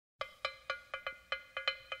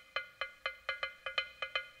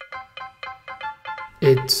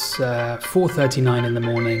It's 4:39 in the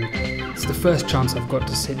morning. It's the first chance I've got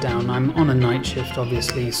to sit down. I'm on a night shift,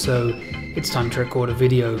 obviously, so it's time to record a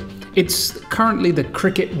video. It's currently the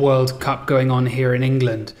Cricket World Cup going on here in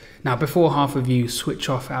England. Now, before half of you switch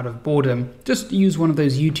off out of boredom, just use one of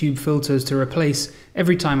those YouTube filters to replace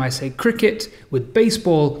every time I say cricket with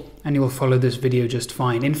baseball, and you'll follow this video just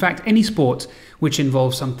fine. In fact, any sport which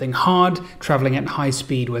involves something hard, traveling at high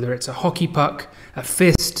speed, whether it's a hockey puck, a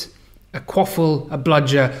fist, a quaffle, a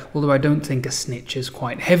bludger, although I don't think a snitch is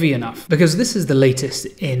quite heavy enough. Because this is the latest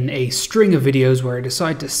in a string of videos where I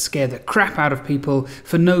decide to scare the crap out of people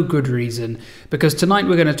for no good reason. Because tonight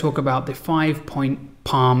we're going to talk about the 5-point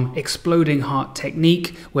palm exploding heart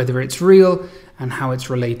technique, whether it's real and how it's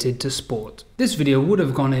related to sport. This video would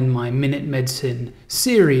have gone in my Minute Medicine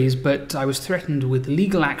series, but I was threatened with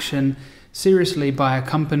legal action seriously by a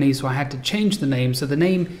company, so I had to change the name. So the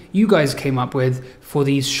name you guys came up with for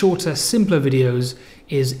these shorter, simpler videos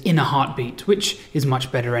is In a Heartbeat, which is much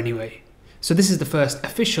better anyway. So this is the first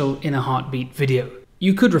official In a Heartbeat video.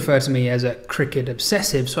 You could refer to me as a cricket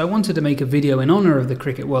obsessive, so I wanted to make a video in honor of the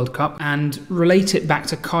Cricket World Cup and relate it back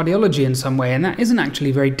to cardiology in some way, and that isn't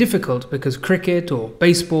actually very difficult because cricket or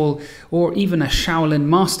baseball or even a Shaolin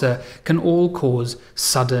master can all cause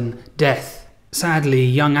sudden death. Sadly,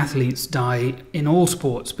 young athletes die in all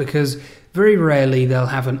sports because very rarely they'll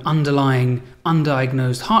have an underlying,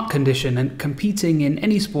 undiagnosed heart condition, and competing in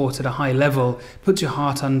any sport at a high level puts your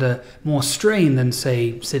heart under more strain than,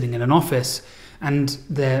 say, sitting in an office, and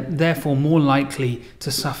they're therefore more likely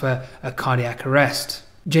to suffer a cardiac arrest.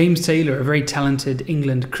 James Taylor, a very talented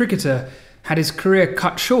England cricketer, had his career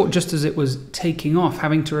cut short just as it was taking off,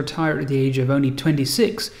 having to retire at the age of only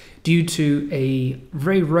 26 due to a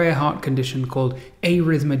very rare heart condition called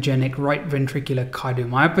arrhythmogenic right ventricular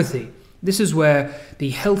cardiomyopathy. This is where the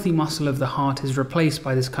healthy muscle of the heart is replaced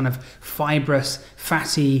by this kind of fibrous,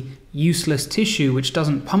 fatty, useless tissue which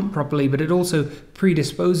doesn't pump properly, but it also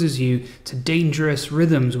predisposes you to dangerous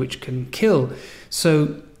rhythms which can kill.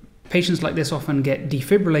 So patients like this often get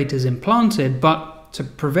defibrillators implanted, but to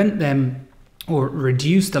prevent them or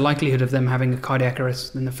reduce the likelihood of them having a cardiac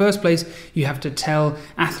arrest in the first place, you have to tell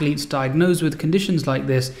athletes diagnosed with conditions like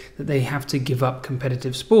this that they have to give up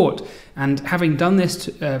competitive sport. And having done this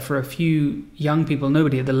for a few young people,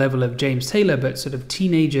 nobody at the level of James Taylor, but sort of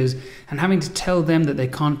teenagers, and having to tell them that they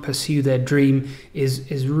can't pursue their dream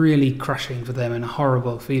is really crushing for them and a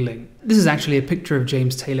horrible feeling. This is actually a picture of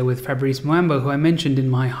James Taylor with Fabrice Muamba, who I mentioned in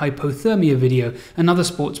my hypothermia video, another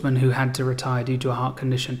sportsman who had to retire due to a heart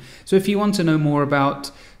condition. So if you want to know more about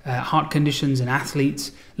heart conditions in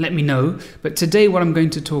athletes, let me know. But today what I'm going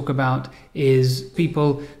to talk about is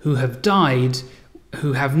people who have died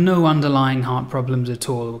who have no underlying heart problems at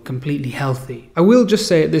all, or completely healthy. I will just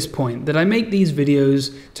say at this point that I make these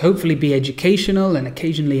videos to hopefully be educational and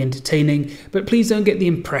occasionally entertaining, but please don't get the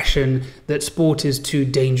impression that sport is too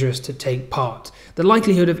dangerous to take part. The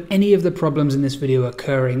likelihood of any of the problems in this video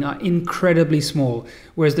occurring are incredibly small,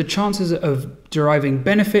 whereas the chances of deriving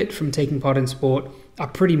benefit from taking part in sport are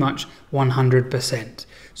pretty much 100%.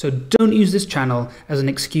 So don't use this channel as an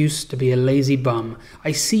excuse to be a lazy bum.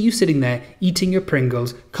 I see you sitting there eating your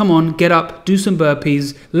Pringles. Come on, get up, do some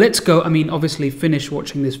burpees. Let's go. I mean, obviously finish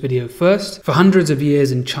watching this video first. For hundreds of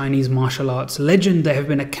years in Chinese martial arts legend, there have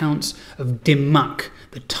been accounts of dim mak,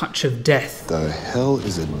 the touch of death. The hell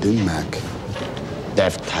is a dim mak?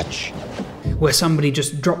 Death touch. Where somebody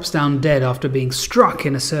just drops down dead after being struck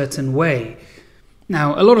in a certain way.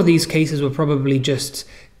 Now, a lot of these cases were probably just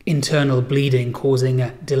internal bleeding causing a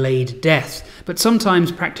delayed death, but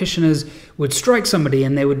sometimes practitioners would strike somebody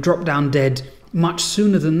and they would drop down dead much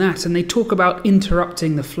sooner than that, and they talk about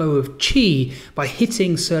interrupting the flow of qi by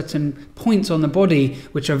hitting certain points on the body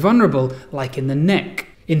which are vulnerable, like in the neck.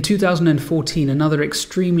 In 2014, another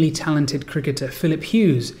extremely talented cricketer, Philip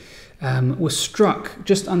Hughes, was struck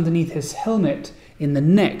just underneath his helmet in the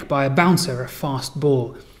neck by a bouncer, a fast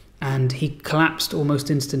ball, and he collapsed almost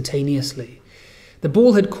instantaneously. The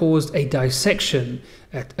ball had caused a dissection,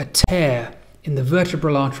 a tear in the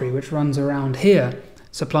vertebral artery which runs around here,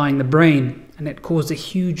 supplying the brain, and it caused a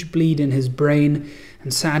huge bleed in his brain,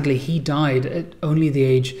 and sadly he died at only the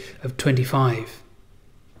age of 25.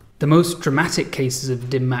 The most dramatic cases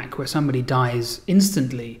of dim mak, where somebody dies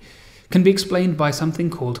instantly, can be explained by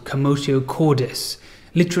something called Commotio Cordis,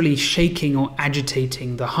 literally shaking or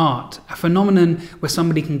agitating the heart, a phenomenon where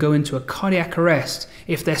somebody can go into a cardiac arrest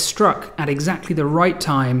if they're struck at exactly the right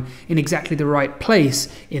time, in exactly the right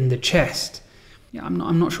place in the chest. Yeah,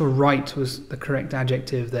 I'm not sure right was the correct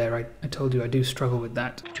adjective there. I told you I do struggle with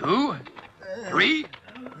that. 2, 3,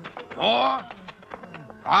 4,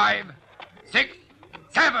 5, 6,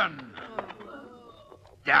 7.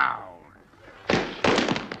 down.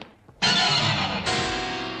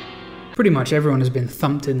 Pretty much everyone has been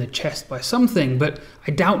thumped in the chest by something, but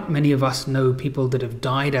I doubt many of us know people that have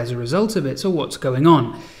died as a result of it, so what's going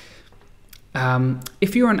on?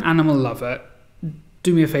 If you're an animal lover,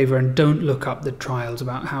 do me a favor and don't look up the trials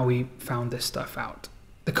about how we found this stuff out.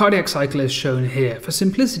 The cardiac cycle is shown here. For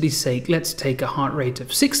simplicity's sake, let's take a heart rate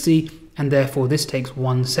of 60, and therefore this takes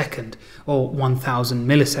 1 second, or 1000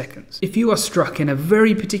 milliseconds. If you are struck in a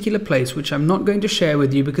very particular place, which I'm not going to share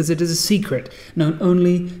with you because it is a secret, known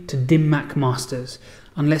only to DimMac masters,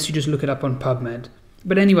 unless you just look it up on PubMed.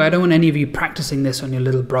 But anyway, I don't want any of you practicing this on your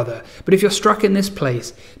little brother. But if you're struck in this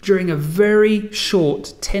place during a very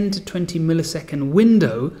short 10 to 20 millisecond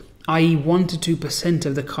window, i.e. 1 to 2%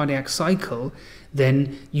 of the cardiac cycle,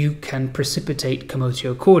 then you can precipitate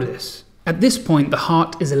Commotio Cordis. At this point, the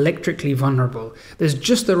heart is electrically vulnerable. There's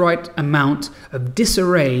just the right amount of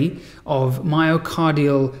disarray of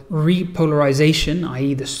myocardial repolarization,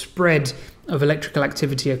 i.e. the spread of electrical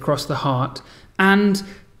activity across the heart, and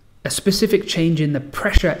a specific change in the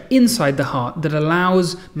pressure inside the heart that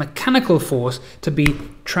allows mechanical force to be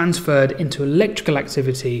transferred into electrical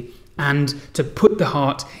activity and to put the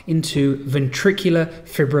heart into ventricular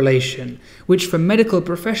fibrillation, which for medical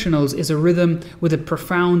professionals is a rhythm with a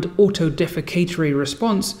profound autodefecatory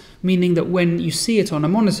response, meaning that when you see it on a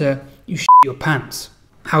monitor, you shit your pants.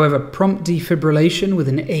 However, prompt defibrillation with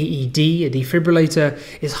an AED, a defibrillator,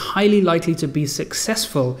 is highly likely to be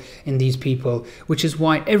successful in these people, which is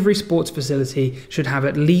why every sports facility should have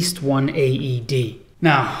at least one AED.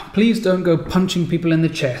 Now, please don't go punching people in the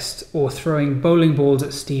chest or throwing bowling balls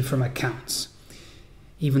at Steve from accounts,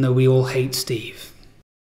 even though we all hate Steve.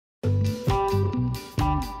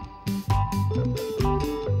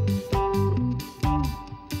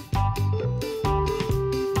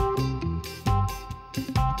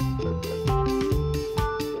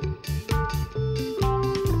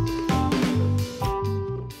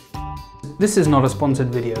 This is not a sponsored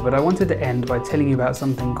video, but I wanted to end by telling you about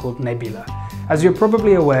something called Nebula. As you're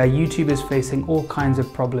probably aware, YouTube is facing all kinds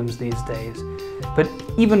of problems these days. But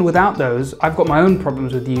even without those, I've got my own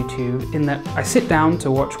problems with YouTube in that I sit down to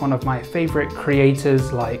watch one of my favorite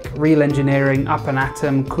creators like Real Engineering, Up and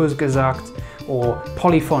Atom, Kurzgesagt, or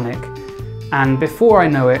Polyphonic, and before I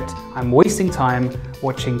know it, I'm wasting time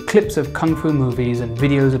watching clips of kung fu movies and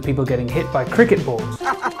videos of people getting hit by cricket balls.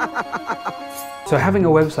 So having a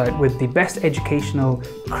website with the best educational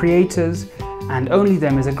creators and only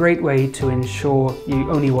them is a great way to ensure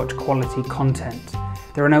you only watch quality content.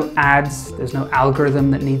 There are no ads, there's no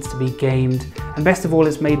algorithm that needs to be gamed, and best of all,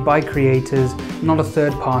 it's made by creators, not a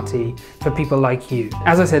third party, for people like you.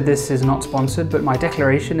 As I said, this is not sponsored, but my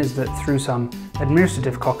declaration is that through some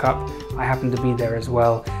administrative cock-up, I happen to be there as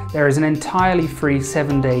well. There is an entirely free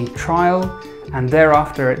 7-day trial, and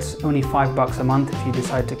thereafter it's only $5 a month if you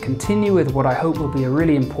decide to continue with what I hope will be a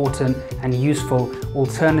really important and useful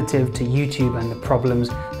alternative to YouTube and the problems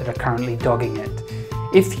that are currently dogging it.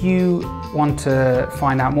 If you want to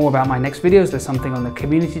find out more about my next videos, there's something on the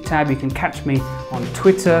community tab. You can catch me on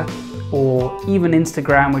Twitter or even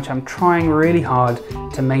Instagram, which I'm trying really hard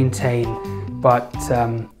to maintain, but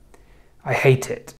I hate it.